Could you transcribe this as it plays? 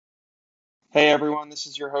Hey everyone, this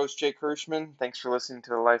is your host Jay Kirschman. Thanks for listening to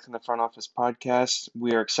the Life in the Front Office podcast.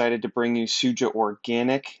 We are excited to bring you Suja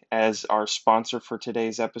Organic as our sponsor for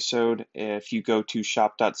today's episode. If you go to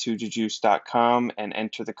shop.sujajuice.com and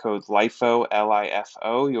enter the code LIFO,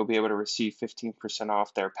 LIFO, you'll be able to receive 15%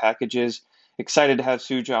 off their packages. Excited to have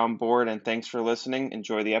Suja on board, and thanks for listening.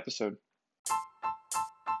 Enjoy the episode.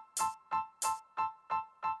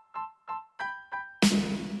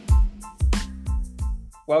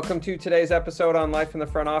 Welcome to today's episode on Life in the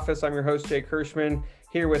Front Office. I'm your host, Jay Kirschman,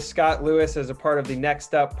 here with Scott Lewis as a part of the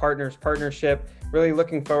Next Up Partners Partnership. Really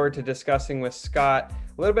looking forward to discussing with Scott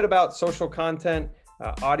a little bit about social content,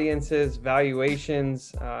 audiences,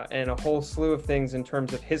 valuations, and a whole slew of things in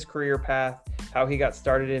terms of his career path, how he got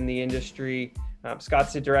started in the industry.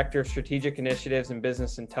 Scott's the Director of Strategic Initiatives and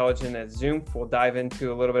Business Intelligence at Zoomf. We'll dive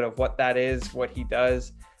into a little bit of what that is, what he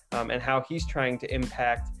does, and how he's trying to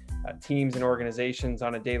impact teams and organizations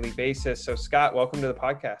on a daily basis. So Scott, welcome to the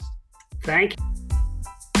podcast. Thank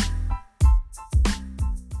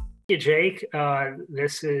you, Jake.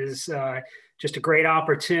 This is just a great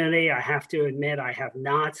opportunity. I have to admit, I have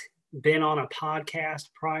not been on a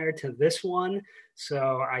podcast prior to this one,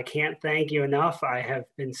 so I can't thank you enough. I have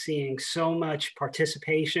been seeing so much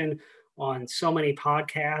participation on so many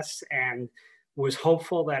podcasts and was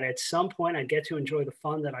hopeful that at some point I'd get to enjoy the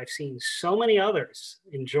fun that I've seen so many others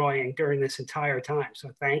enjoying during this entire time. So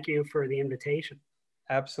thank you for the invitation.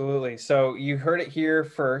 Absolutely. So you heard it here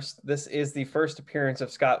first. This is the first appearance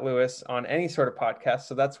of Scott Lewis on any sort of podcast.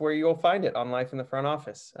 So that's where you'll find it, on Life in the Front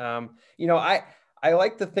Office. I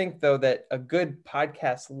like to think, though, that a good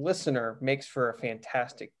podcast listener makes for a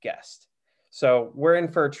fantastic guest. So we're in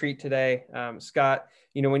for a treat today. Scott,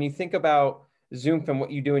 when you think about Zoomf and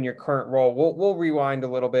what you do in your current role, we'll rewind a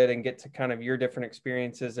little bit and get to kind of your different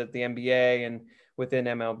experiences at the NBA and within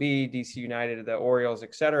MLB, DC United, the Orioles,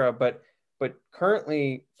 et cetera. But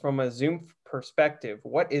currently, from a Zoomf perspective,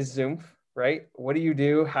 what is Zoomf, right? What do you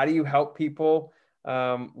do? How do you help people?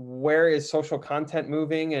 Where is social content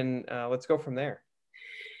moving? And let's go from there.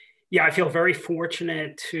 Yeah, I feel very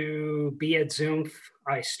fortunate to be at Zoomf.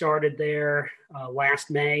 I started there last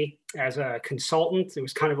May as a consultant. It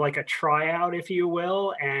was kind of like a tryout, if you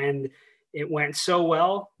will, and it went so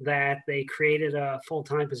well that they created a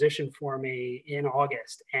full-time position for me in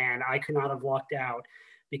August, and I could not have lucked out,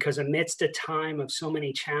 because amidst a time of so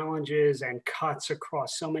many challenges and cuts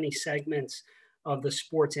across so many segments of the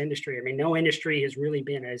sports industry, I mean, no industry has really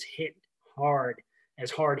been as hard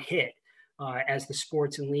hit as the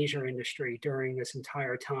sports and leisure industry during this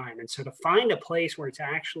entire time. And so to find a place where it's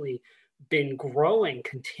actually been growing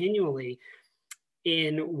continually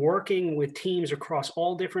in working with teams across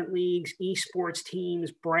all different leagues, esports teams,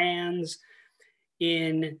 brands,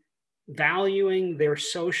 in valuing their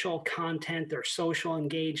social content, their social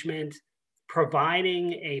engagement,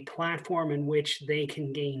 providing a platform in which they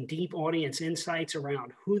can gain deep audience insights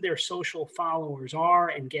around who their social followers are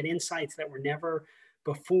and get insights that were never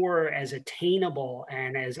before as attainable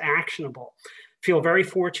and as actionable. Feel very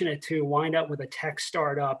fortunate to wind up with a tech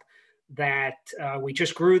startup that we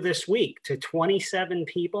just grew this week to 27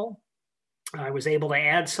 people. I was able to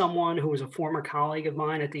add someone who was a former colleague of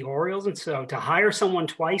mine at the Orioles. And so to hire someone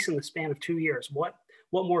twice in the span of 2 years, what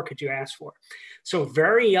more could you ask for? So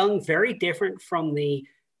very young, very different from the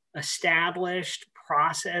established,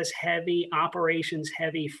 process-heavy,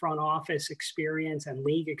 operations-heavy front office experience and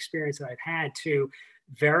league experience that I've had, to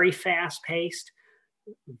very fast-paced,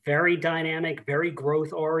 very dynamic, very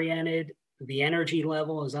growth-oriented. The energy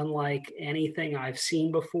level is unlike anything I've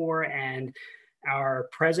seen before. And our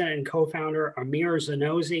president and co-founder, Amir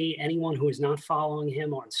Zanozi, anyone who is not following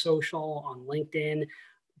him on social, on LinkedIn,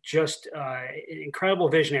 just an incredible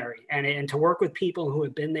visionary. And to work with people who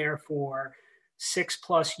have been there for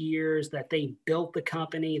 6+ years, that they built the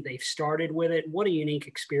company, they've started with it. What a unique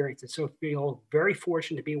experience. And so I feel very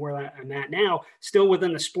fortunate to be where I'm at now, still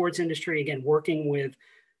within the sports industry, again, working with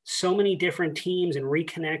so many different teams and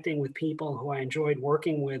reconnecting with people who I enjoyed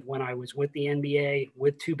working with when I was with the NBA,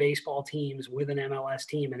 with 2 baseball teams, with an MLS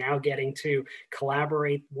team, and now getting to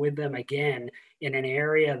collaborate with them again in an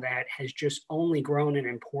area that has just only grown in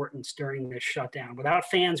importance during this shutdown. Without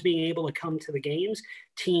fans being able to come to the games,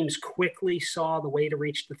 teams quickly saw the way to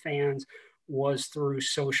reach the fans was through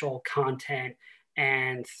social content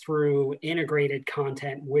and through integrated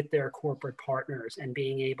content with their corporate partners and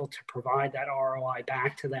being able to provide that ROI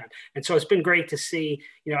back to them. And so it's been great to see,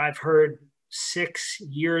 I've heard 6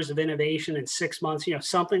 years of innovation in 6 months,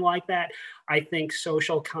 something like that. I think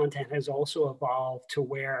social content has also evolved to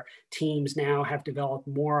where teams now have developed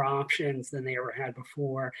more options than they ever had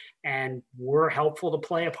before. And we're helpful to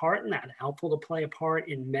play a part in that, helpful to play a part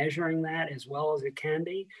in measuring that as well as it can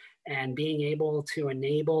be, and being able to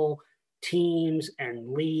enable teams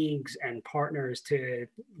and leagues and partners to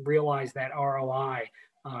realize that ROI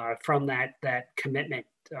from that commitment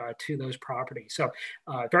to those properties. So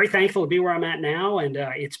very thankful to be where I'm at now, and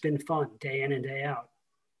it's been fun day in and day out.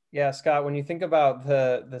 Yeah, Scott, when you think about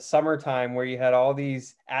the summertime where you had all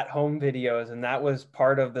these at-home videos and that was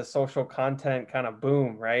part of the social content kind of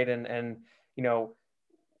boom, right? And you know,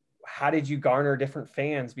 how did you garner different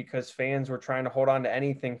fans, because fans were trying to hold on to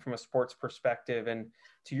anything from a sports perspective? And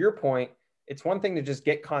to your point, it's one thing to just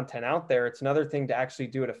get content out there. It's another thing to actually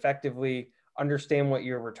do it effectively, understand what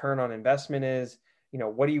your return on investment is.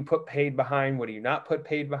 What do you put paid behind? What do you not put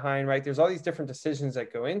paid behind, right? There's all these different decisions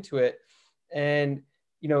that go into it. And,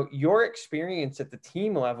 your experience at the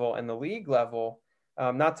team level and the league level,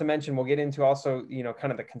 not to mention, we'll get into also,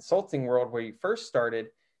 kind of the consulting world where you first started,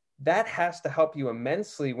 that has to help you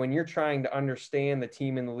immensely when you're trying to understand the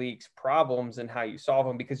team and the league's problems and how you solve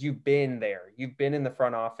them, because you've been there, you've been in the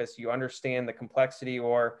front office, you understand the complexity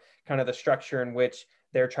or kind of the structure in which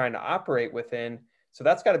they're trying to operate within. So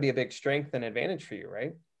that's got to be a big strength and advantage for you,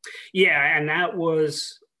 right? Yeah, and that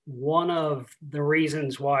was one of the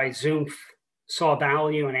reasons why Zoomf saw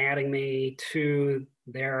value in adding me to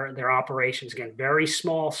their operations. Again, very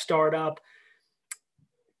small startup,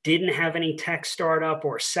 didn't have any tech startup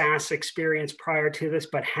or SaaS experience prior to this,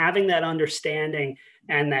 but having that understanding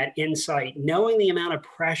and that insight, knowing the amount of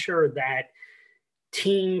pressure that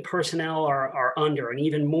team personnel are under, and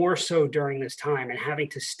even more so during this time, and having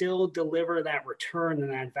to still deliver that return and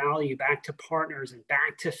that value back to partners and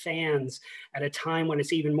back to fans at a time when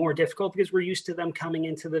it's even more difficult, because we're used to them coming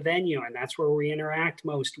into the venue and that's where we interact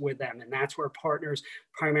most with them. And that's where partners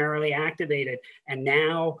primarily activated. And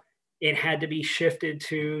now it had to be shifted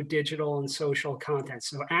to digital and social content.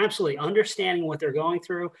 So absolutely understanding what they're going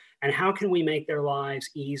through and how can we make their lives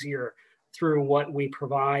easier through what we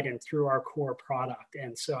provide and through our core product.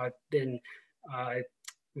 And so I've been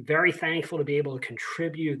very thankful to be able to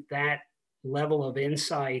contribute that level of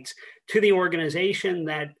insights to the organization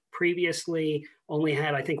that previously only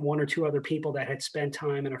had, I think, one or two other people that had spent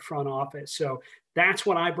time in a front office. So that's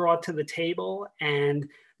what I brought to the table. And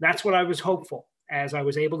that's what I was hopeful, as I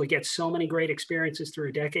was able to get so many great experiences through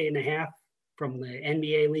a decade and a half from the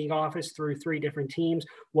NBA league office through 3 different teams.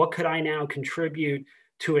 What could I now contribute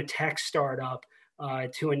to a tech startup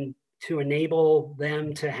to enable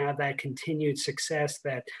them to have that continued success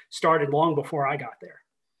that started long before I got there?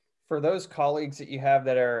 For those colleagues that you have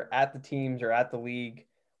that are at the teams or at the league,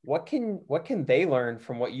 what can they learn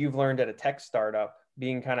from what you've learned at a tech startup,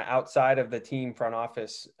 being kind of outside of the team front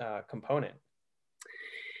office component?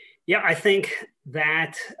 Yeah, I think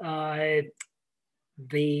that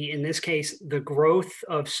in this case, the growth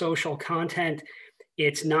of social content,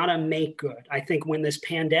 it's not a make good. I think when this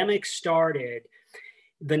pandemic started,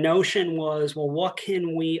 the notion was, well, what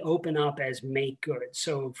can we open up as make good?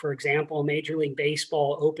 So for example, Major League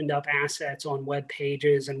Baseball opened up assets on web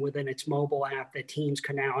pages and within its mobile app that teams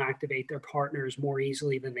can now activate their partners more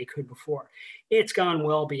easily than they could before. It's gone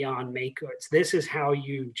well beyond make goods. This is how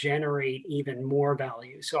you generate even more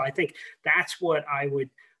value. So I think that's what I would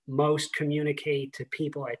most communicate to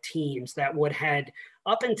people at teams that would had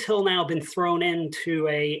up until now been thrown into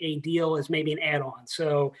a deal as maybe an add-on.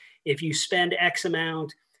 So if you spend X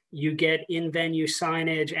amount, you get in-venue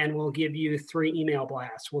signage and we'll give you 3 email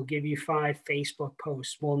blasts. We'll give you 5 Facebook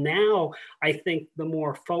posts. Well, now I think the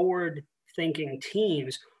more forward-thinking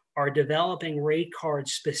teams are developing rate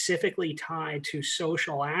cards specifically tied to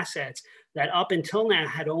social assets that up until now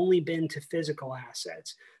had only been to physical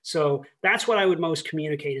assets. So that's what I would most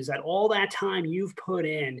communicate, is that all that time you've put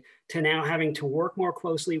in to now having to work more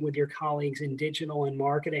closely with your colleagues in digital and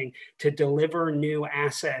marketing to deliver new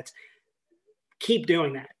assets, keep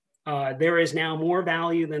doing that. There is now more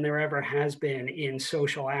value than there ever has been in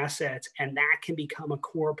social assets, and that can become a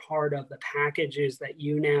core part of the packages that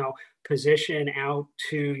you now position out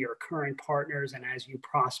to your current partners. And as you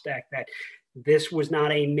prospect, that this was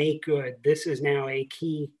not a make good, this is now a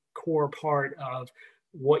key core part of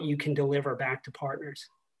what you can deliver back to partners.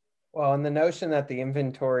 Well, and the notion that the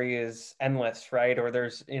inventory is endless, right? Or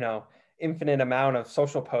there's, infinite amount of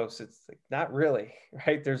social posts, it's like, not really,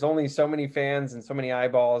 right? There's only so many fans and so many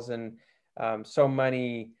eyeballs and so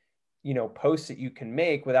many, posts that you can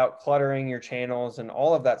make without cluttering your channels and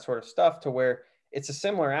all of that sort of stuff, to where it's a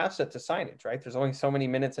similar asset to signage, right? There's only so many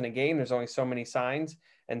minutes in a game. There's only so many signs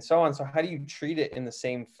and so on. So how do you treat it in the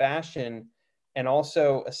same fashion and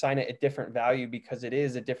also assign it a different value because it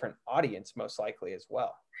is a different audience most likely as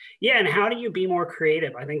well? Yeah, and how do you be more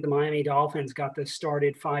creative? I think the Miami Dolphins got this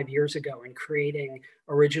started 5 years ago in creating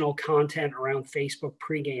original content around Facebook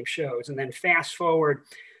pregame shows. And then fast forward,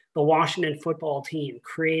 the Washington football team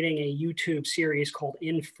creating a YouTube series called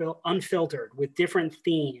Unfiltered with different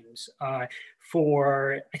themes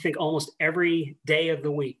for, I think, almost every day of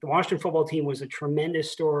the week. The Washington football team was a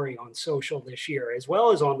tremendous story on social this year, as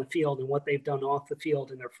well as on the field and what they've done off the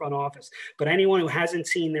field in their front office. But anyone who hasn't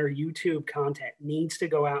seen their YouTube content needs to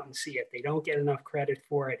go out and see it. They don't get enough credit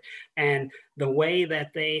for it. And the way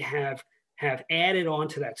that they have added on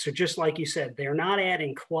to that. So just like you said, they're not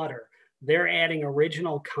adding clutter, they're adding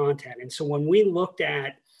original content. And so when we looked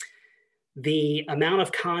at the amount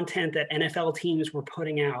of content that NFL teams were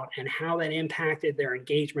putting out and how that impacted their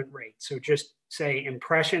engagement rate, so just say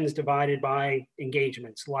impressions divided by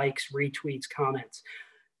engagements, likes, retweets, comments,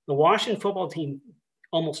 the Washington football team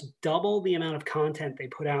almost doubled the amount of content they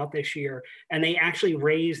put out this year, and they actually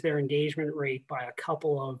raised their engagement rate by a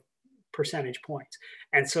couple of percentage points.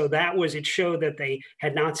 And so it showed that they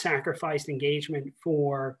had not sacrificed engagement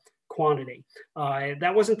for quantity.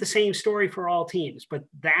 That wasn't the same story for all teams, but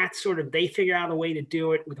they figured out a way to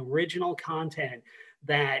do it with original content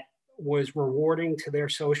that was rewarding to their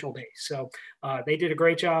social base. So they did a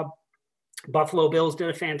great job. Buffalo Bills did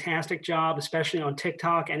a fantastic job, especially on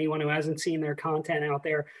TikTok. Anyone who hasn't seen their content out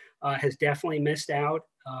there has definitely missed out.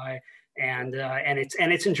 And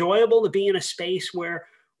it's enjoyable to be in a space where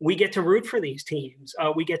we get to root for these teams.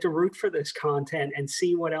 We get to root for this content and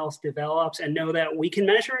see what else develops and know that we can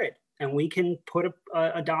measure it and we can put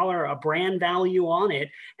a dollar, a brand value on it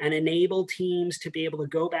and enable teams to be able to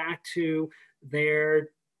go back to their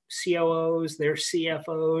COOs, their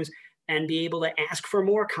CFOs, and be able to ask for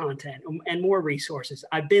more content and more resources.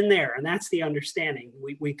 I've been there, and that's the understanding.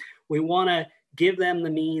 We want to give them the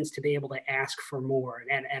means to be able to ask for more.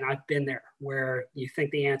 And I've been there where you think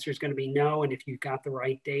the answer is going to be no. And if you've got the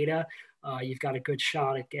right data, you've got a good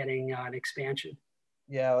shot at getting an expansion.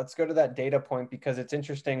 Yeah, let's go to that data point because it's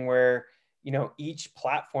interesting where, each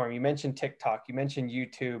platform, you mentioned TikTok, you mentioned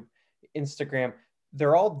YouTube, Instagram,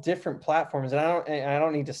 they're all different platforms. And I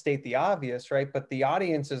don't need to state the obvious, right? But the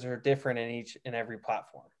audiences are different in each and every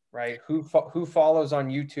platform, right? Who follows on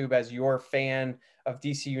YouTube as your fan of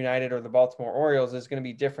DC United or the Baltimore Orioles is going to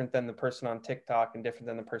be different than the person on TikTok and different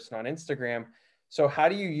than the person on Instagram. So how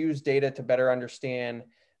do you use data to better understand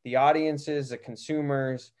the audiences, the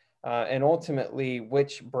consumers, and ultimately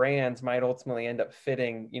which brands might ultimately end up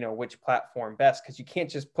fitting, which platform best? Because you can't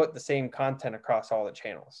just put the same content across all the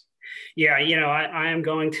channels. Yeah, I am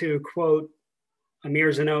going to quote Amir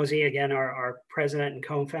Zanozzi, again, our president and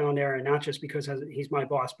co-founder, and not just because he's my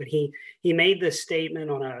boss, but he made this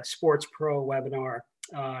statement on a Sports Pro webinar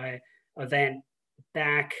event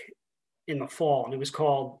back in the fall, and it was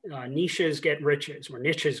called Niches Get Riches, or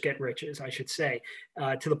Niches Get Riches, I should say,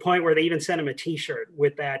 to the point where they even sent him a T-shirt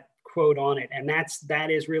with that quote on it. And that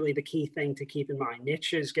is really the key thing to keep in mind.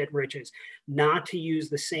 Niches get riches, not to use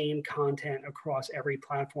the same content across every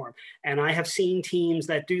platform. And I have seen teams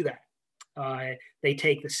that do that. They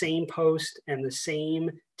take the same post and the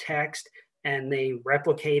same text and they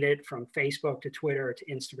replicate it from Facebook to Twitter to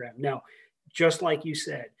Instagram. No, just like you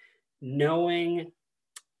said, knowing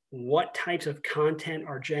what types of content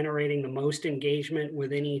are generating the most engagement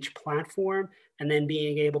within each platform, and then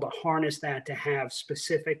being able to harness that to have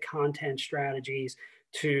specific content strategies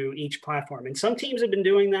to each platform. And some teams have been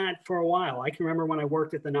doing that for a while. I can remember when I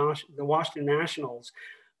worked at the Washington Nationals,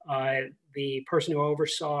 the person who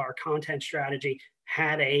oversaw our content strategy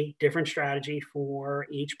had a different strategy for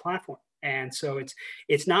each platform. And so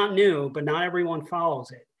it's not new, but not everyone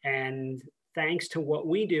follows it. And thanks to what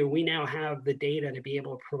we do, we now have the data to be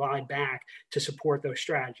able to provide back to support those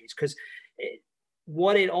strategies. Because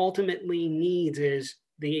what it ultimately needs is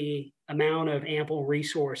the amount of ample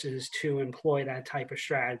resources to employ that type of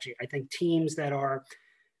strategy. I think teams that are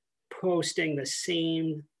posting the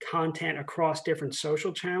same content across different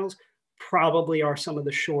social channels probably are some of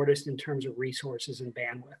the shortest in terms of resources and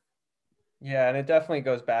bandwidth. Yeah, and it definitely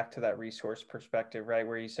goes back to that resource perspective, right?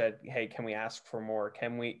 Where you said, hey, can we ask for more?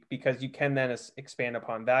 Because you can then expand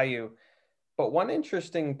upon value. But one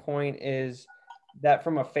interesting point is that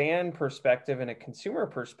from a fan perspective and a consumer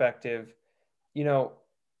perspective,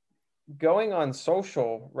 going on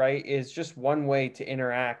social, right, is just one way to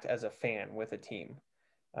interact as a fan with a team.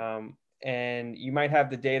 And you might have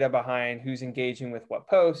the data behind who's engaging with what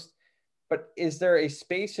post, But is there a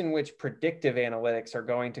space in which predictive analytics are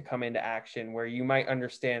going to come into action where you might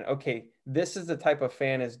understand, okay, this is the type of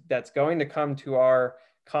fan that's going to come to our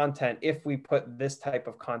content if we put this type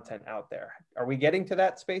of content out there? Are we getting to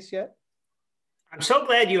that space yet? I'm so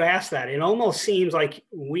glad you asked that. It almost seems like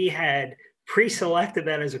we had pre-selected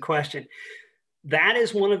that as a question. That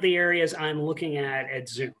is one of the areas I'm looking at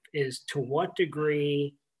Zoom, is to what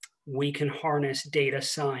degree we can harness data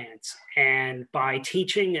science. And by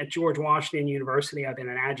teaching at George Washington University, I've been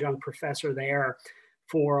an adjunct professor there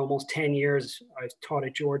for almost 10 years. I taught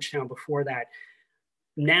at Georgetown before that.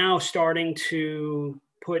 Now starting to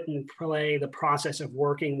put in play the process of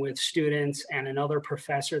working with students and another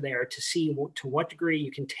professor there to see to what degree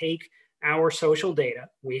you can take our social data.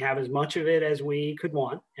 We have as much of it as we could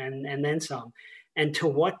want, and then some. And to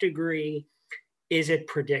what degree is it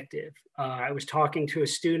predictive? I was talking to a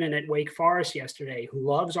student at Wake Forest yesterday who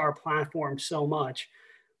loves our platform so much.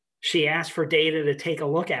 She asked for data to take a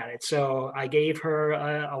look at it. So I gave her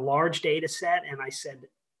a large data set and I said,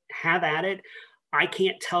 have at it. I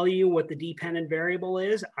can't tell you what the dependent variable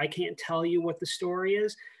is. I can't tell you what the story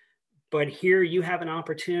is, but here you have an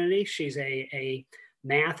opportunity. She's a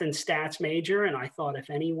math and stats major, and I thought if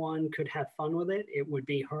anyone could have fun with it, it would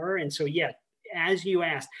be her. And so, yeah, as you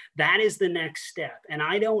asked, that is the next step. And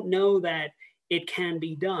I don't know that it can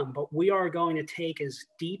be done, but we are going to take as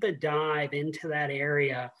deep a dive into that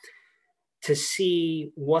area to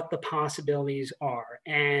see what the possibilities are.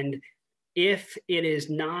 And if it is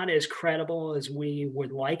not as credible as we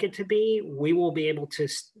would like it to be, we will be able to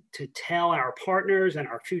tell our partners and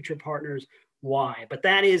our future partners why. But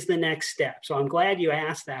that is the next step. So I'm glad you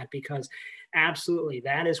asked that, because absolutely,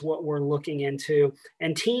 that is what we're looking into.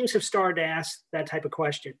 And teams have started to ask that type of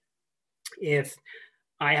question. If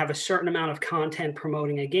I have a certain amount of content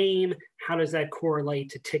promoting a game, how does that correlate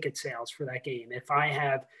to ticket sales for that game? If I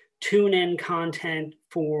have tune-in content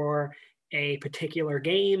for a particular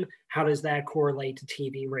game, how does that correlate to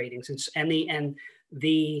TV ratings? And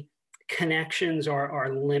the connections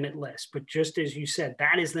are limitless. But just as you said,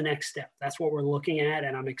 that is the next step. That's what we're looking at,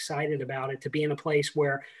 and I'm excited about it, to be in a place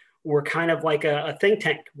where we're kind of like a think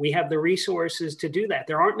tank. We have the resources to do that.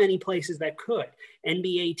 There aren't many places that could.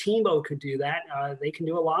 NBA Teambo could do that. They can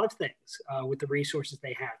do a lot of things with the resources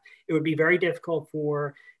they have. It would be very difficult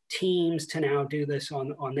for teams to now do this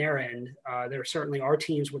on their end. There certainly are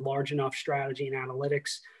teams with large enough strategy and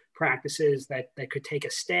analytics practices that could take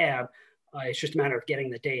a stab. It's just a matter of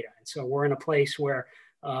getting the data. And so we're in a place where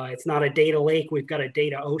it's not a data lake, we've got a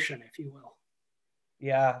data ocean, if you will.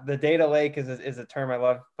 Yeah, the data lake is a term I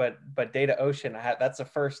love, but data ocean, that's the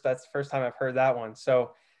first time I've heard that one.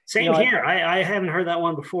 So same here. I haven't heard that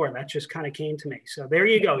one before. That just kind of came to me. So there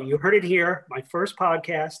you go. You heard it here. My first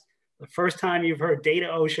podcast. The first time you've heard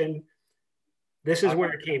data ocean, this is where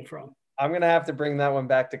it came from. I'm going to have to bring that one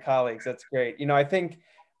back to colleagues. That's great. I think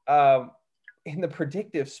in the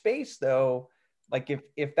predictive space, though, like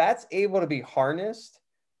if that's able to be harnessed,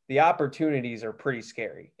 the opportunities are pretty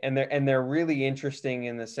scary. And they're really interesting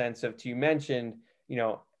in the sense of, you mentioned,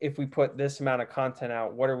 if we put this amount of content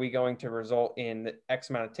out, what are we going to result in X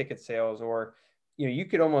amount of ticket sales? Or you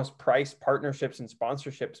could almost price partnerships and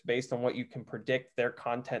sponsorships based on what you can predict their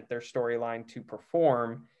content, their storyline to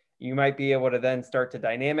perform. You might be able to then start to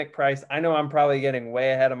dynamic price. I know I'm probably getting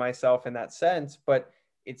way ahead of myself in that sense, but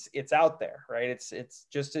it's out there, right? It's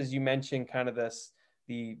just as you mentioned, kind of the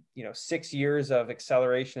 6 years of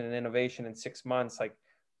acceleration and innovation in 6 months, like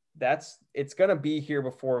it's going to be here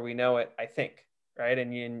before we know it, I think, right?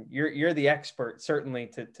 And you're the expert certainly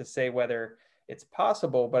to say whether it's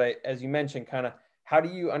possible, but as you mentioned, kind of, how do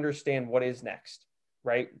you understand what is next,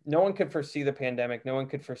 right? No one could foresee the pandemic. No one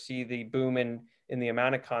could foresee the boom in the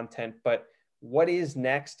amount of content, but what is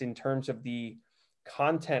next in terms of the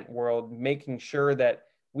content world, making sure that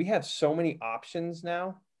we have so many options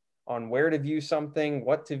now on where to view something,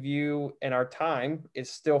 what to view, and our time is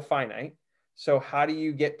still finite. So how do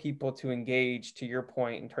you get people to engage, to your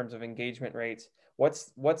point, in terms of engagement rates?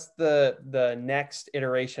 What's the next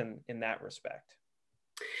iteration in that respect?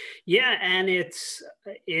 Yeah, and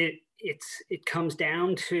it comes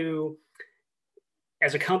down to,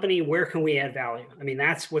 as a company, where can we add value? I mean,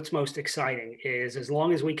 that's what's most exciting, is as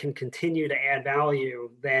long as we can continue to add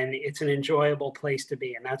value, then it's an enjoyable place to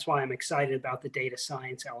be. And that's why I'm excited about the data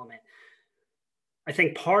science element. I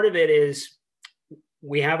think part of it is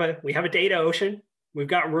we have a data ocean. We've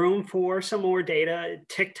got room for some more data.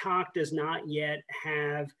 TikTok does not yet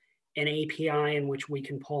have an API in which we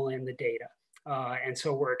can pull in the data. And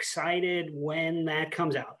so we're excited when that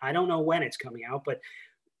comes out. I don't know when it's coming out, but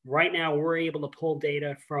right now we're able to pull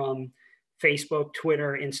data from Facebook,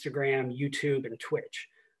 Twitter, Instagram, YouTube, and Twitch.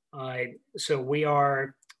 So we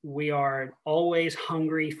are always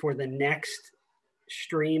hungry for the next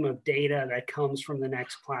stream of data that comes from the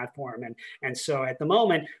next platform. And so at the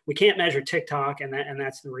moment, we can't measure TikTok, and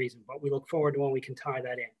that's the reason, but we look forward to when we can tie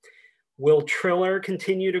that in. Will Triller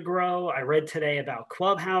continue to grow? I read today about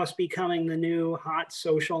Clubhouse becoming the new hot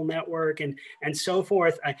social network and so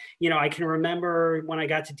forth. I can remember when I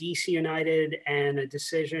got to DC United and a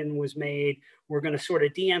decision was made, we're going to sort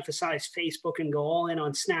of de-emphasize Facebook and go all in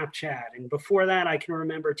on Snapchat. And before that, I can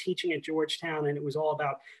remember teaching at Georgetown, and it was all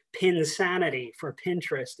about Pinsanity for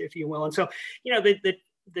Pinterest, if you will. And so,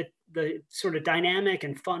 the sort of dynamic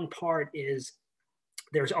and fun part is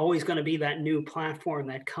there's always going to be that new platform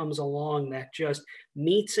that comes along that just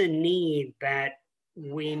meets a need that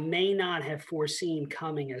we may not have foreseen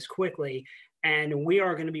coming as quickly. And we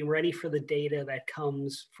are going to be ready for the data that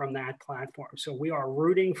comes from that platform. So we are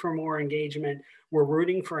rooting for more engagement. We're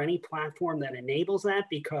rooting for any platform that enables that,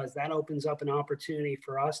 because that opens up an opportunity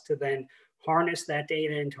for us to then harness that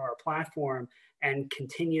data into our platform and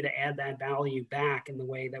continue to add that value back in the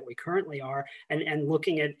way that we currently are, and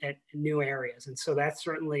looking at new areas. And so that's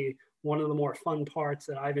certainly one of the more fun parts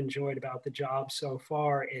that I've enjoyed about the job so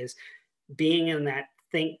far, is being in that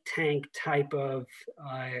think tank type of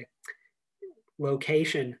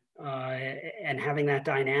location and having that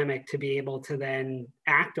dynamic to be able to then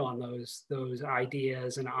act on those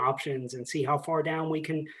ideas and options and see how far down we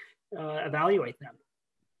can evaluate them.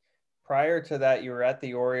 Prior to that, you were at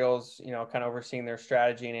the Orioles, kind of overseeing their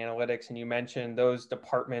strategy and analytics. And you mentioned those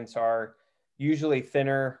departments are usually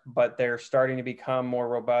thinner, but they're starting to become more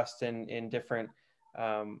robust in different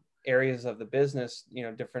areas of the business,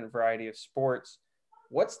 different variety of sports.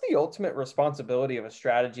 What's the ultimate responsibility of a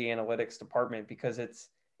strategy analytics department? Because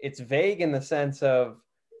it's vague in the sense of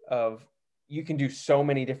you can do so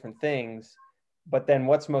many different things, but then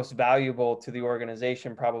what's most valuable to the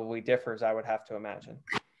organization probably differs, I would have to imagine.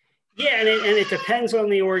 Yeah, and it depends on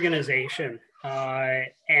the organization,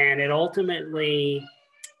 and it ultimately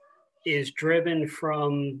is driven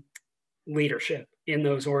from leadership in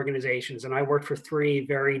those organizations. And I worked for 3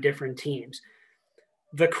 very different teams.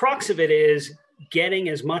 The crux of it is getting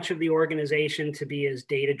as much of the organization to be as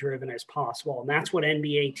data-driven as possible. And that's what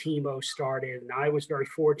NBA Teambo started. And I was very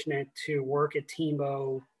fortunate to work at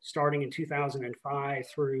Teambo starting in 2005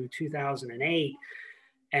 through 2008.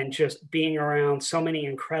 And just being around so many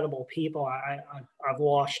incredible people, I've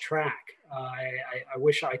lost track. I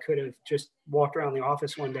wish I could have just walked around the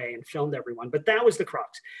office one day and filmed everyone, but that was the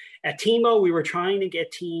crux. At Teambo, we were trying to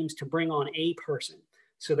get teams to bring on a person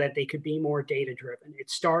so that they could be more data-driven. It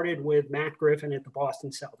started with Matt Griffin at the Boston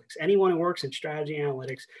Celtics. Anyone who works in strategy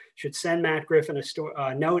analytics should send Matt Griffin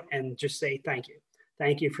a note and just say, thank you.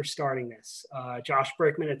 Thank you for starting this. Josh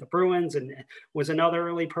Brickman at the Bruins and was another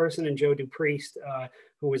early person, and Joe Dupriest,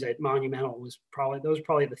 who was at Monumental, those were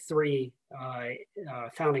probably the 3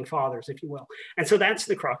 founding fathers, if you will. And so that's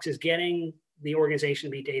the crux, is getting the organization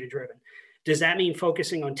to be data-driven. Does that mean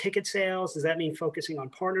focusing on ticket sales? Does that mean focusing on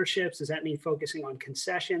partnerships? Does that mean focusing on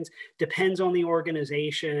concessions? Depends on the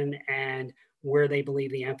organization and where they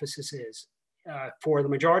believe the emphasis is. For the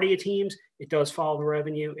majority of teams, it does follow the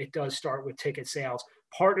revenue. It does start with ticket sales.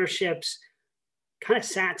 Partnerships kind of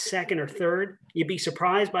sat second or third. You'd be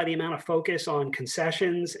surprised by the amount of focus on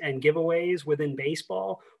concessions and giveaways within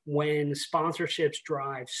baseball when sponsorships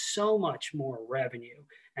drive so much more revenue.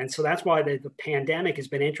 And so that's why the pandemic has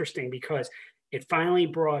been interesting, because it finally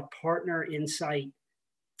brought partner insight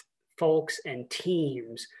folks and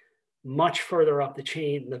teams much further up the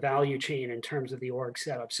chain, the value chain, in terms of the org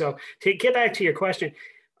setup. So to get back to your question,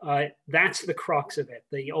 that's the crux of it.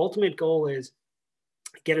 The ultimate goal is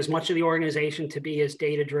get as much of the organization to be as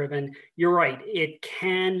data-driven. You're right. It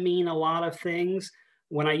can mean a lot of things.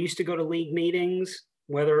 When I used to go to league meetings,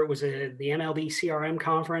 whether it was the MLB CRM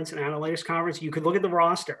conference, an analytics conference, you could look at the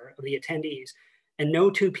roster of the attendees and no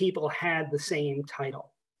 2 people had the same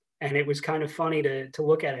title. And it was kind of funny to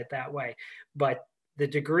look at it that way. But the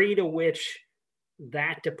degree to which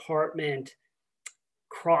that department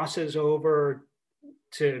crosses over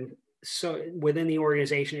to within the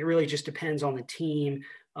organization, it really just depends on the team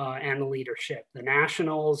and the leadership. The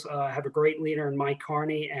Nationals have a great leader in Mike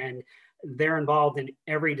Carney, and they're involved in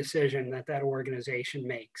every decision that organization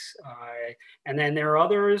makes. And then there are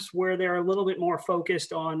others where they're a little bit more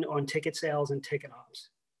focused on ticket sales and ticket ops.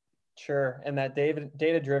 Sure. And that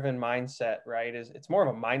data-driven mindset, right, it's more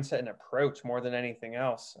of a mindset and approach more than anything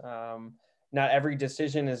else. Not every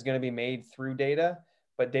decision is going to be made through data,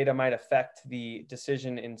 but data might affect the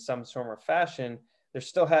decision in some form or fashion. There's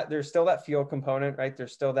still that feel component, right?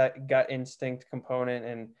 There's still that gut instinct component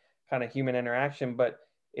and kind of human interaction, but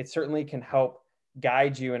it certainly can help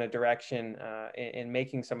guide you in a direction in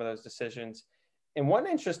making some of those decisions. And one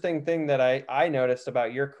interesting thing that I noticed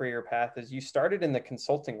about your career path is you started in the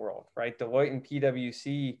consulting world, right? Deloitte and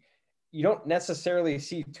PwC. You don't necessarily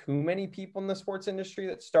see too many people in the sports industry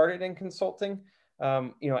that started in consulting,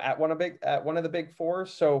 at one of the big four.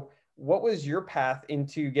 So what was your path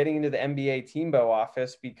into getting into the NBA Teambo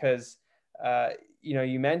office? Because,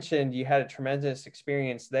 you mentioned you had a tremendous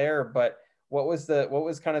experience there, but what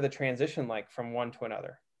was kind of the transition like from one to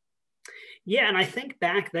another? Yeah, and I think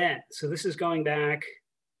back then, so this is going back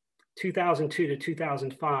 2002 to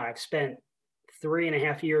 2005, spent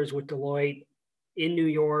 3.5 years with Deloitte in New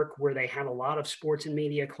York, where they had a lot of sports and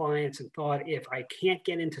media clients, and thought, if I can't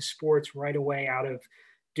get into sports right away out of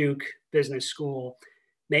Duke Business School,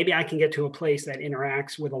 maybe I can get to a place that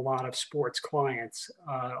interacts with a lot of sports clients.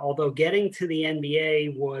 Although getting to the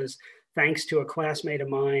NBA was thanks to a classmate of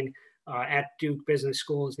mine at Duke Business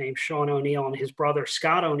School. His name's Sean O'Neill, and his brother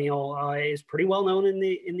Scott O'Neill is pretty well known in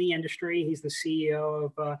the industry. He's the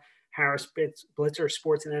CEO of Harris Blitzer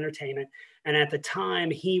Sports and Entertainment, and at the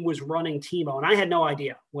time he was running Teambo, and I had no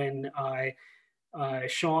idea when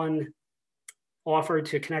Sean offered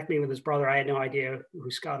to connect me with his brother. I had no idea who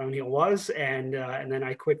Scott O'Neill was, and then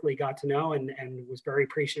I quickly got to know and was very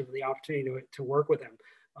appreciative of the opportunity to work with him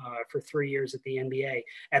for 3 years at the NBA.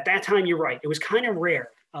 At that time, you're right, it was kind of rare.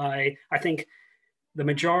 I think the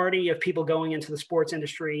majority of people going into the sports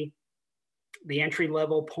industry, the entry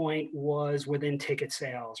level point was within ticket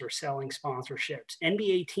sales or selling sponsorships.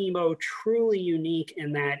 NBA Teambo, truly unique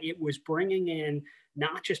in that it was bringing in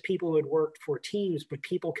not just people who had worked for teams, but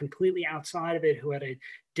people completely outside of it who had a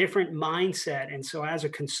different mindset. And so as a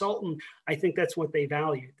consultant, I think that's what they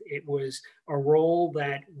valued. It was a role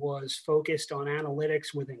that was focused on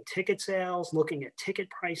analytics within ticket sales, looking at ticket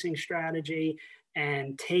pricing strategy,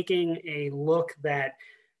 and taking a look that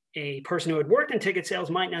a person who had worked in ticket sales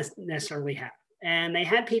might not necessarily have. And they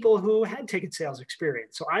had people who had ticket sales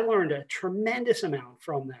experience. So I learned a tremendous amount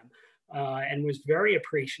from them and was very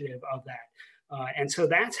appreciative of that. And so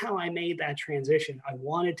that's how I made that transition. I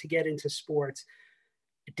wanted to get into sports.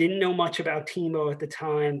 Didn't know much about Teambo at the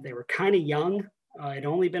time. They were kind of young. I'd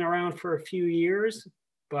only been around for a few years,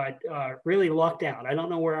 but really lucked out. I don't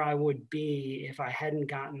know where I would be if I hadn't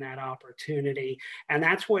gotten that opportunity. And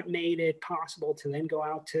that's what made it possible to then go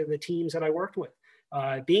out to the teams that I worked with.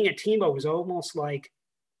 Being at Teambo was almost like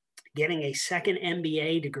getting a second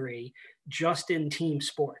MBA degree just in team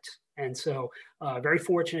sports. And so very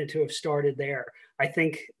fortunate to have started there. I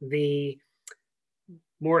think the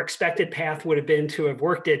more expected path would have been to have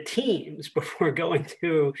worked at teams before going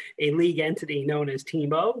to a league entity known as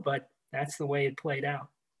Teambo, but that's the way it played out.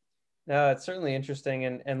 No, it's certainly interesting.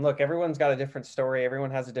 And look, everyone's got a different story.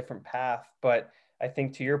 Everyone has a different path. But I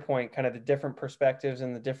think to your point, kind of the different perspectives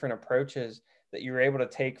and the different approaches that you were able to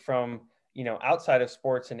take from, outside of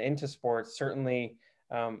sports and into sports, certainly,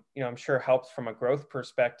 I'm sure helps from a growth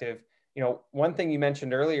perspective. One thing you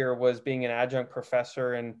mentioned earlier was being an adjunct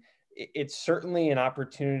professor, and it's certainly an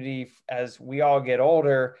opportunity as we all get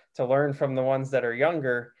older to learn from the ones that are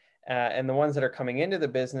younger. And the ones that are coming into the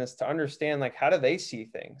business to understand, like, how do they see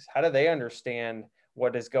things? How do they understand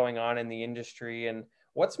what is going on in the industry? And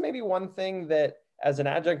what's maybe one thing that as an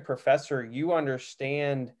adjunct professor, you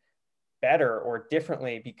understand better or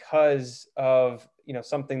differently because of,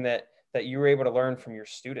 something that you were able to learn from your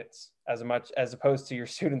students as opposed to your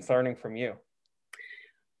students learning from you?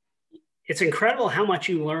 It's incredible how much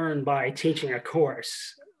you learn by teaching a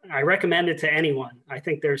course. I recommend it to anyone. I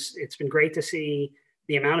think it's been great to see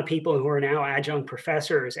the amount of people who are now adjunct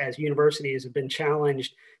professors as universities have been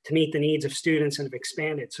challenged to meet the needs of students and have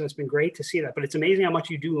expanded. So it's been great to see that, but it's amazing how much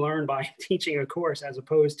you do learn by teaching a course as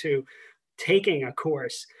opposed to taking a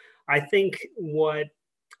course. I think what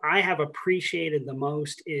I have appreciated the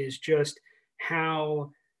most is just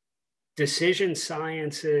how decision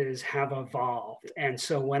sciences have evolved. And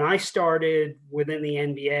so when I started within the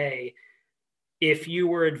NBA, if you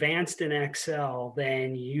were advanced in Excel,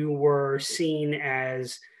 then you were seen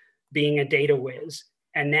as being a data whiz.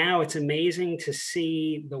 And now it's amazing to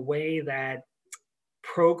see the way that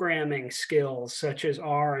programming skills such as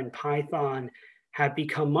R and Python have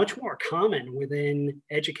become much more common within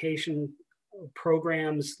education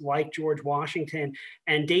programs like George Washington,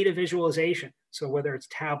 and data visualization. So whether it's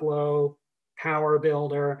Tableau, Power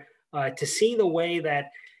Builder, to see the way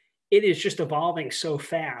that it is just evolving so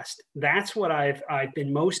fast. That's what I've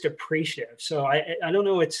been most appreciative. So I don't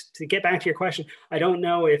know, to get back to your question, I don't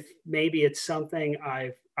know if maybe it's something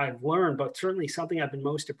I've learned, but certainly something I've been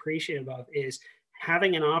most appreciative of is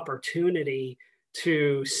having an opportunity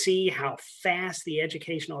to see how fast the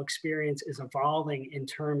educational experience is evolving in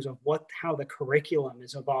terms of how the curriculum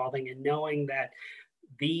is evolving, and knowing that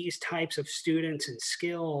these types of students and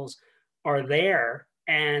skills are there,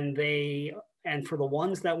 and for the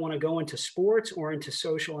ones that want to go into sports or into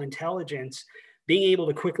social intelligence, being able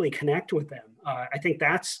to quickly connect with them. I think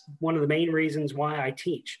that's one of the main reasons why I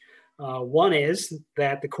teach. One is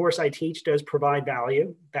that the course I teach does provide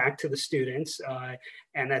value back to the students,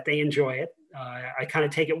 and that they enjoy it. I kind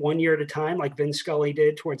of take it 1 year at a time, like Vin Scully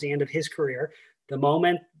did towards the end of his career. The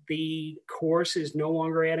moment the course is no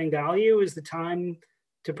longer adding value is the time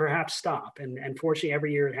to perhaps stop. And fortunately,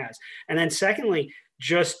 every year it has. And then secondly,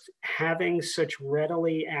 just having such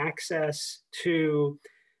readily access to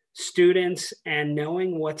students and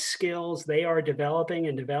knowing what skills they are developing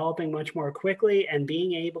and developing much more quickly, and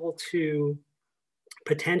being able to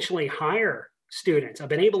potentially hire students. I've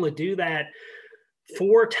been able to do that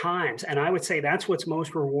 4 times. And I would say that's what's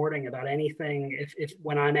most rewarding about anything. If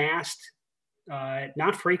when I'm asked,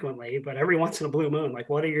 not frequently, but every once in a blue moon, like,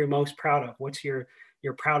 what are you most proud of? What's your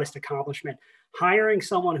proudest accomplishment? Hiring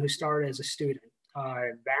someone who started as a student.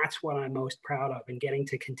 That's what I'm most proud of, and getting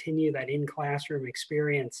to continue that in-classroom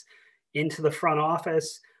experience into the front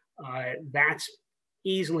office. That's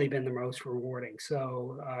easily been the most rewarding.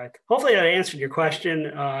 So hopefully that answered your question.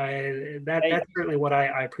 That's certainly what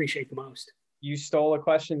I appreciate the most. You stole a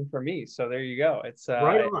question from me, so there you go. It's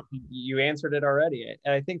right on. You answered it already,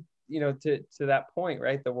 and I think, to that point,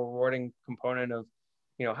 right, the rewarding component of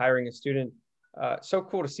hiring a student. So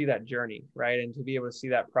cool to see that journey, right, and to be able to see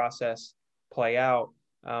that process play out.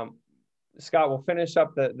 Scott, we'll finish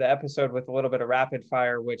up the episode with a little bit of rapid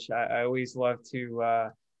fire, which I always love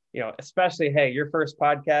to, especially, hey, your first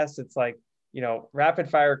podcast, it's like, rapid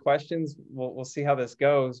fire questions. We'll see how this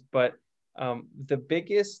goes. But the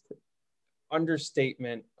biggest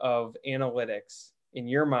understatement of analytics in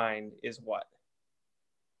your mind is what?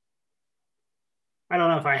 I don't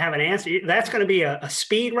know if I have an answer. That's going to be a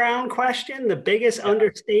speed round question. The biggest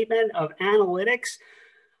understatement of analytics.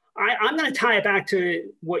 I'm going to tie it back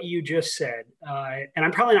to what you just said, and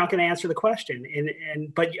I'm probably not going to answer the question.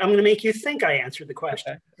 But I'm going to make you think I answered the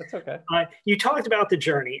question. Okay. That's okay. You talked about the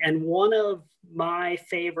journey, and one of my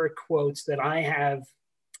favorite quotes that I have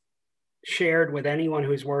shared with anyone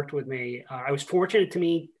who's worked with me. I was fortunate to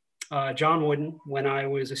meet John Wooden when I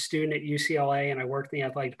was a student at UCLA, and I worked in the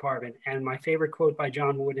athletic department. And my favorite quote by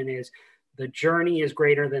John Wooden is, "The journey is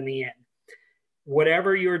greater than the end."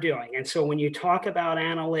 Whatever you're doing. And so when you talk about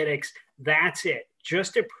analytics, that's it.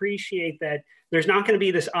 Just appreciate that there's not going to be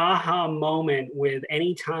this aha moment with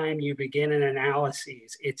any time you begin an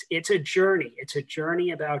analysis. It's a journey. It's a journey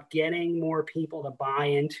about getting more people to buy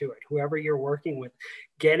into it, whoever you're working with,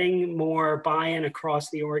 getting more buy-in across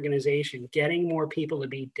the organization, getting more people to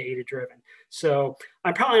be data-driven. So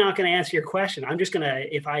I'm probably not going to answer your question. I'm just going to,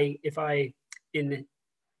 if I, in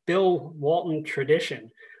Bill Walton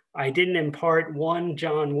tradition, I didn't impart one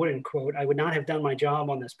John Wooden quote, I would not have done my job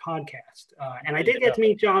on this podcast. And I did get to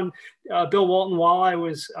meet Bill Walton while I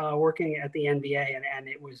was working at the NBA, and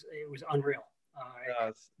it was unreal.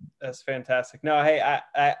 That's fantastic. No, hey,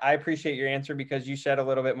 I appreciate your answer, because you shed a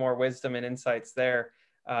little bit more wisdom and insights there.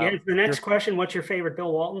 The next question, what's your favorite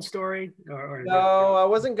Bill Walton story? No, I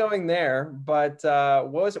wasn't going there, but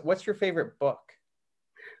what's your favorite book?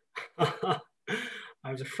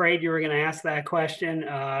 I was afraid you were going to ask that question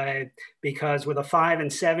because with a 5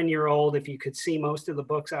 and 7 year old, if you could see most of the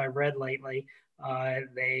books I've read lately,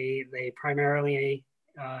 they primarily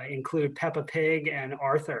include Peppa Pig and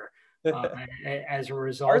Arthur. As a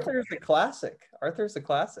result, Arthur's a classic.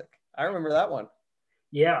 I remember that one.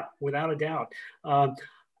 Yeah, without a doubt. I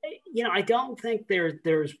don't think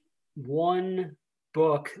there's one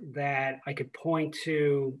book that I could point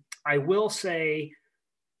to. I will say,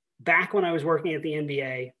 back when I was working at the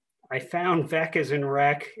NBA, I found Vec is in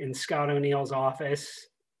Rec in Scott O'Neill's office.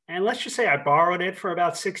 And let's just say I borrowed it for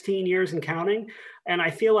about 16 years and counting. And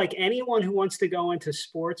I feel like anyone who wants to go into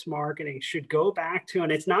sports marketing should go back to,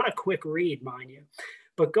 and it's not a quick read, mind you,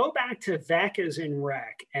 but go back to Vec is in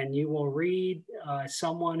Rec, and you will read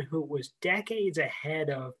someone who was decades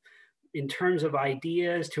ahead of, in terms of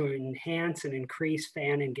ideas to enhance and increase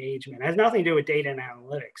fan engagement. It has nothing to do with data and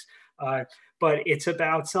analytics. But it's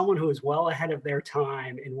about someone who is well ahead of their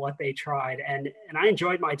time in what they tried. And I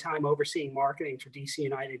enjoyed my time overseeing marketing for DC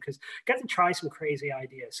United because I got to try some crazy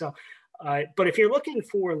ideas. So, but if you're looking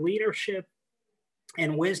for leadership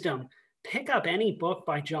and wisdom, pick up any book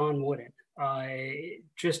by John Wooden.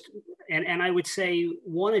 And I would say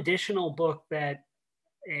one additional book that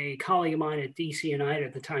a colleague of mine at DC United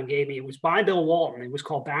at the time gave me, it was by Bill Walton. It was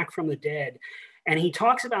called Back from the Dead. And he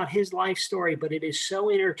talks about his life story, but it is so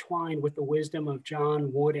intertwined with the wisdom of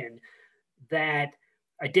John Wooden that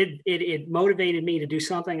it motivated me to do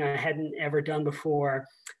something I hadn't ever done before.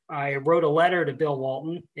 I wrote a letter to Bill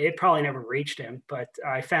Walton. It probably never reached him, but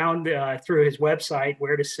I found through his website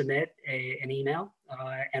where to submit an email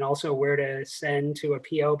and also where to send to a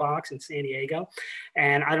PO box in San Diego.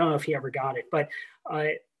 And I don't know if he ever got it, but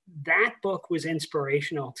that book was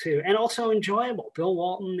inspirational too, and also enjoyable. Bill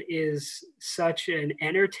Walton is such an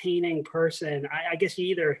entertaining person. I guess you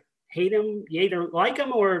either hate him, you either like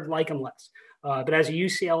him or like him less. But as a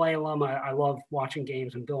UCLA alum, I love watching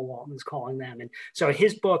games when Bill Walton is calling them. And so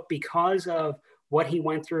his book, because of what he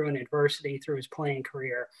went through in adversity through his playing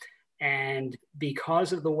career, and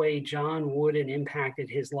because of the way John Wooden impacted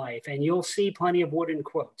his life, and you'll see plenty of Wooden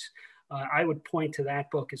quotes, I would point to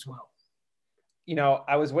that book as well. You know,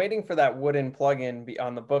 I was waiting for that Wooden plug-in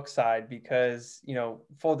on the book side because, you know,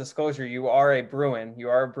 full disclosure, you are a Bruin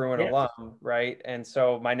alum, right? And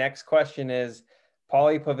so my next question is,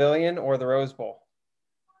 Pauley Pavilion or the Rose Bowl?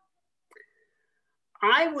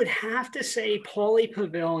 I would have to say Pauley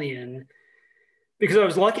Pavilion because I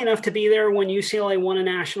was lucky enough to be there when UCLA won a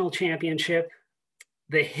national championship.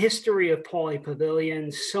 The history of Pauley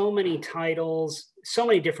Pavilion, so many titles, so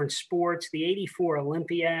many different sports, the '84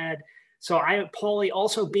 Olympiad. So Pauley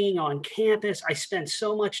also being on campus, I spent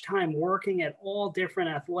so much time working at all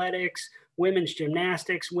different athletics, women's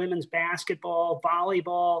gymnastics, women's basketball,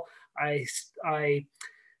 volleyball. I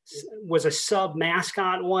was a sub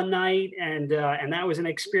mascot one night, and that was an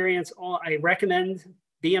experience. I recommend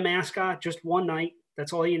be a mascot just one night.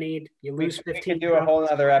 That's all you need. You lose 15. We can do a whole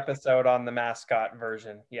other episode on the mascot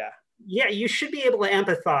version. Yeah. Yeah, you should be able to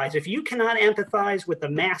empathize. If you cannot empathize with the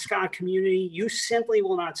mascot community, you simply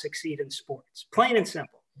will not succeed in sports. Plain and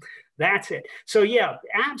simple. That's it. So yeah,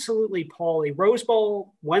 absolutely, Pauley. Rose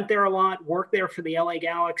Bowl, went there a lot, worked there for the LA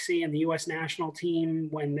Galaxy and the U.S. national team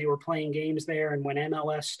when they were playing games there and when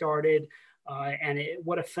MLS started.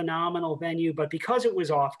 What a phenomenal venue. But because it was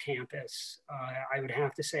off campus, I would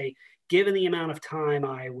have to say, given the amount of time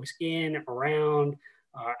I was in, around,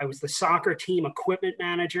 I was the soccer team equipment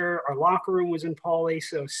manager. Our locker room was in Pauley,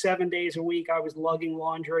 so 7 days a week I was lugging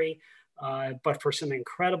laundry. But for some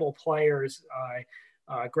incredible players,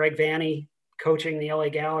 Greg Vanney coaching the LA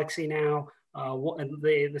Galaxy now.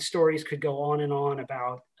 The stories could go on and on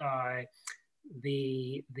about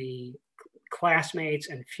the classmates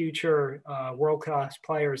and future world-class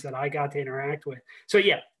players that I got to interact with. So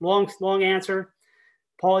yeah, long answer.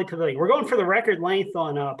 Pauley Pavilion. We're going for the record length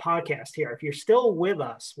on a podcast here. If you're still with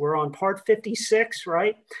us, we're on part 56,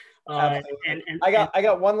 right? I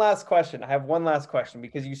got one last question. I have one last question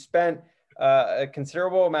because you spent a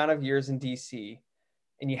considerable amount of years in DC,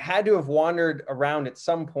 and you had to have wandered around at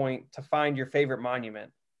some point to find your favorite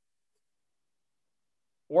monument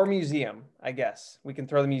or museum. I guess we can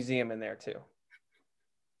throw the museum in there too.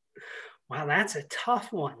 Wow, that's a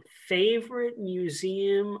tough one. Favorite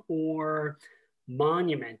museum or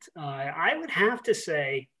monument? I would have to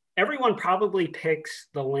say everyone probably picks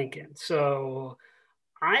the Lincoln. So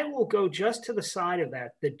I will go just to the side of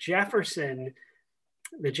that. The Jefferson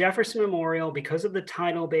Memorial, because of the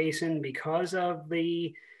tidal basin, because of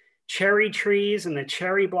the cherry trees and the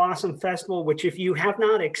cherry blossom festival, which if you have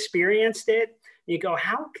not experienced it, you go,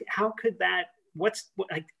 how could that,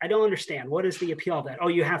 I don't understand. What is the appeal of that? Oh,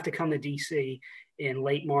 you have to come to DC in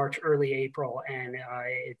late March, early April, and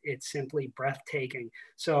it's simply breathtaking.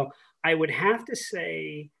 So I would have to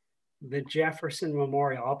say the Jefferson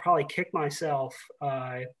Memorial. I'll probably kick myself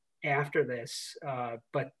after this,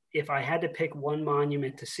 but if I had to pick one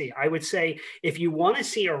monument to see, I would say if you want to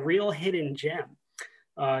see a real hidden gem,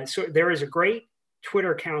 so there is a great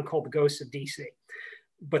Twitter account called The Ghosts of DC.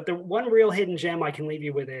 But the one real hidden gem I can leave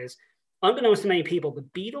you with is, unbeknownst to many people, the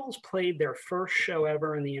Beatles played their first show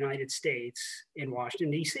ever in the United States in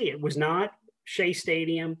Washington, D.C. It was not Shea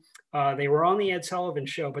Stadium. They were on the Ed Sullivan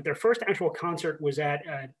Show, but their first actual concert was at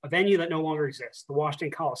a venue that no longer exists, the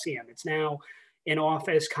Washington Coliseum. It's now an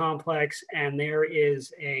office complex, and there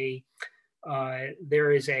is a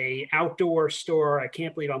outdoor store. I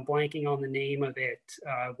can't believe I'm blanking on the name of it.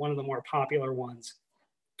 One of the more popular ones.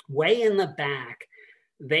 Way in the back,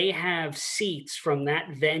 they have seats from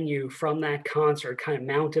that venue, from that concert, kind of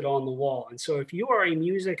mounted on the wall. And so if you are a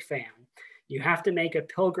music fan, you have to make a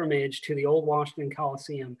pilgrimage to the old Washington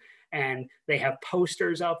Coliseum, and they have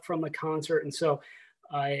posters up from the concert. And so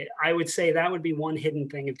I would say that would be one hidden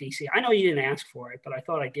thing of DC. I know you didn't ask for it, but I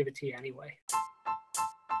thought I'd give it to you anyway.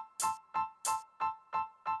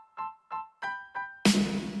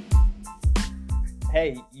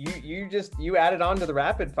 Hey, you added on to the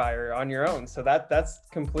rapid fire on your own, so that's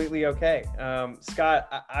completely okay.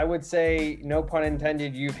 Scott, I would say, no pun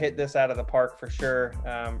intended, you've hit this out of the park for sure.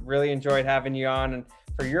 Really enjoyed having you on, and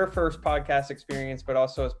for your first podcast experience, but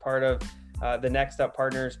also as part of the Next Up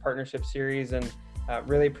Partners partnership series, and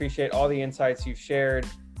really appreciate all the insights you've shared.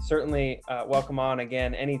 Certainly welcome on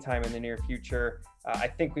again anytime in the near future. I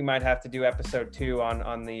think we might have to do episode 2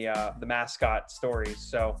 on the mascot stories.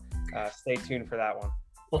 So stay tuned for that one.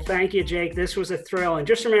 Well, thank you, Jake. This was a thrill. And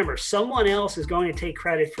just remember, someone else is going to take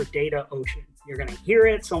credit for Data Ocean. You're going to hear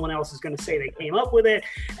it. Someone else is going to say they came up with it.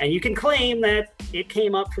 And you can claim that it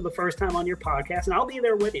came up for the first time on your podcast. And I'll be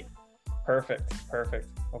there with you. Perfect.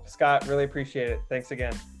 Well, Scott, really appreciate it. Thanks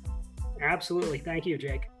again. Absolutely. Thank you,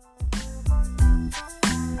 Jake.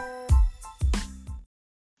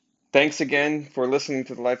 Thanks again for listening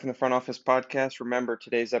to the Life in the Front Office podcast. Remember,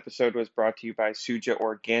 today's episode was brought to you by Suja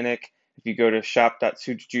Organic. If you go to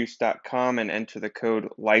shop.sujajuice.com and enter the code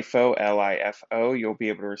LIFO, LIFO, you'll be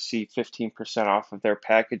able to receive 15% off of their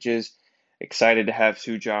packages. Excited to have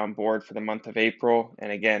Suja on board for the month of April.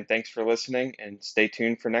 And again, thanks for listening, and stay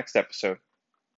tuned for next episode.